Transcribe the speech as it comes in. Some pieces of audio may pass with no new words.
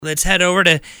Let's head over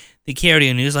to the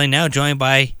KRDO Newsline now, joined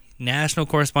by national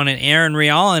correspondent Aaron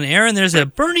Real. And Aaron, there's a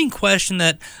burning question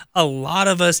that a lot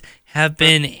of us have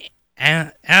been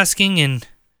asking, and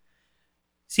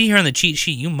see here on the cheat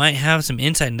sheet, you might have some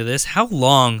insight into this. How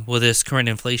long will this current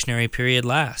inflationary period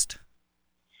last?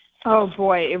 Oh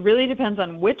boy, it really depends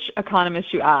on which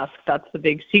economist you ask. That's the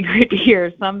big secret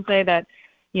here. Some say that,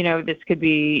 this could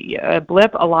be a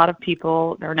blip. A lot of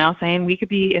people are now saying we could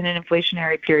be in an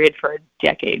inflationary period for a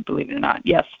decade, believe it or not.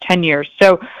 Yes, 10 years.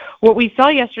 So what we saw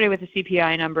yesterday with the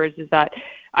CPI numbers is that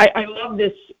I love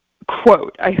this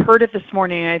quote. I heard it this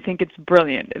morning, and I think it's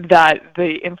brilliant, that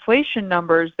the inflation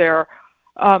numbers, they're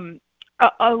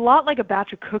a lot like a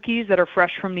batch of cookies that are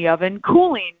fresh from the oven,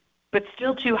 cooling, but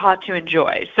still too hot to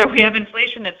enjoy. So we have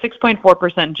inflation at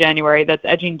 6.4% in January. That's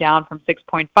edging down from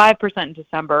 6.5% in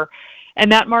December. And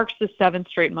that marks the seventh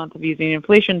straight month of easing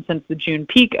inflation since the June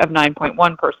peak of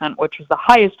 9.1%, which was the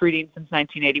highest reading since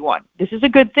 1981. This is a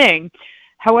good thing.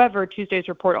 However, Tuesday's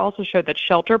report also showed that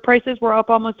shelter prices were up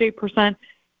almost 8%.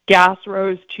 Gas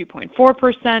rose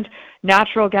 2.4%,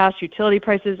 natural gas utility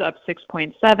prices up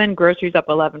 6.7%, groceries up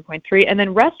 11.3%, and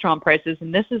then restaurant prices,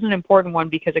 and this is an important one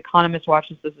because economists watch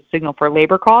this as a signal for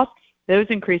labor costs, those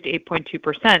increased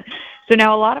 8.2%. So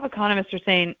now a lot of economists are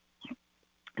saying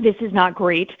this is not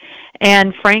great,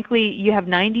 and frankly, you have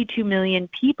 92 million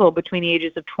people between the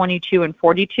ages of 22 and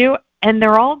 42, and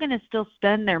they're all going to still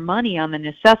spend their money on the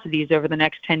necessities over the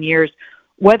next 10 years,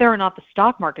 whether or not the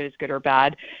stock market is good or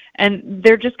bad. And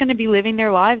they're just going to be living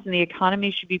their lives, and the economy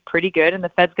should be pretty good, and the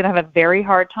Fed's going to have a very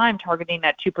hard time targeting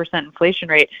that 2% inflation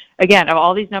rate. Again, of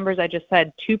all these numbers I just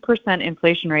said, 2%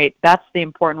 inflation rate, that's the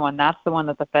important one. That's the one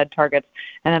that the Fed targets,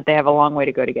 and that they have a long way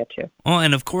to go to get to. Oh,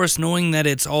 and of course, knowing that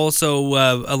it's also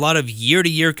a lot of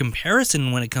year-to-year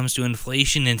comparison when it comes to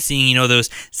inflation and seeing, those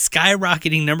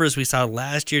skyrocketing numbers we saw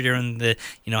last year during the,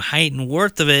 height and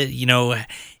worth of it,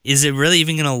 is it really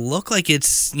even going to look like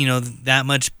it's, that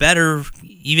much better,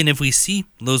 even if we see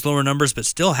those lower numbers, but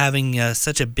still having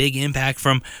such a big impact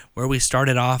from where we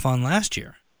started off on last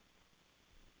year?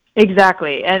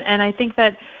 Exactly. And I think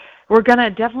that we're going to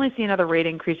definitely see another rate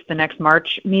increase at the next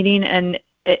March meeting. And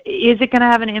is it going to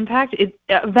have an impact?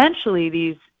 Eventually,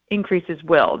 these increases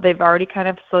will. They've already kind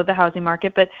of slowed the housing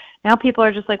market, but now people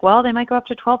are just like, well, they might go up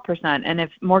to 12%. And if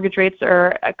mortgage rates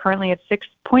are currently at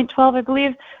 6.12, I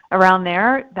believe, around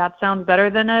there, that sounds better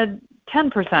than a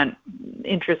 10%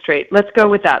 interest rate. Let's go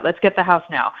with that. Let's get the house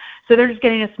now. So they're just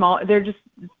getting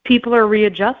people are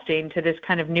readjusting to this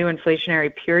kind of new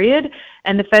inflationary period,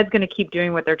 and the Fed's going to keep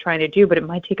doing what they're trying to do, but it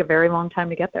might take a very long time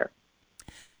to get there.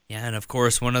 Yeah, and of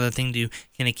course, one other thing to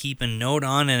kind of keep a note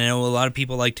on, and I know a lot of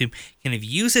people like to kind of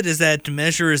use it as that to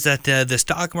measure, is that the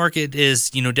stock market is,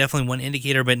 definitely one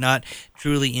indicator, but not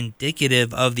truly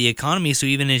indicative of the economy. So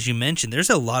even as you mentioned, there's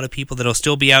a lot of people that'll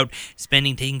still be out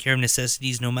spending, taking care of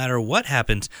necessities, no matter what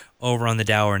happens over on the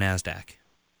Dow or NASDAQ.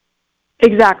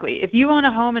 Exactly. If you own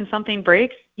a home and something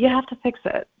breaks, you have to fix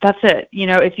it. That's it.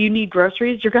 If you need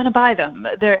groceries, you're going to buy them.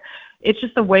 It's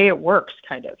just the way it works,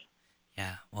 kind of.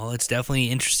 Yeah, well, it's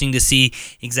definitely interesting to see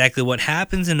exactly what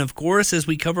happens. And of course, as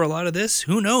we cover a lot of this,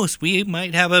 who knows? We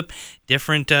might have a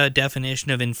different definition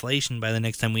of inflation by the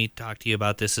next time we talk to you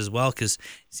about this as well, because it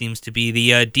seems to be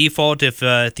the default if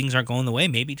things aren't going the way.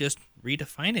 Maybe just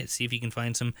redefine it, see if you can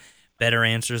find some better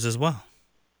answers as well.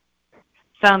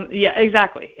 Yeah,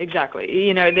 exactly.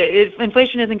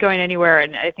 Inflation isn't going anywhere,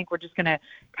 and I think we're just going to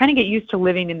kind of get used to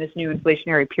living in this new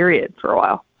inflationary period for a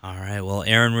while. All right. Well,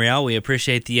 Aaron Real, we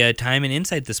appreciate the time and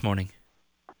insight this morning.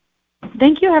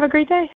 Thank you. Have a great day.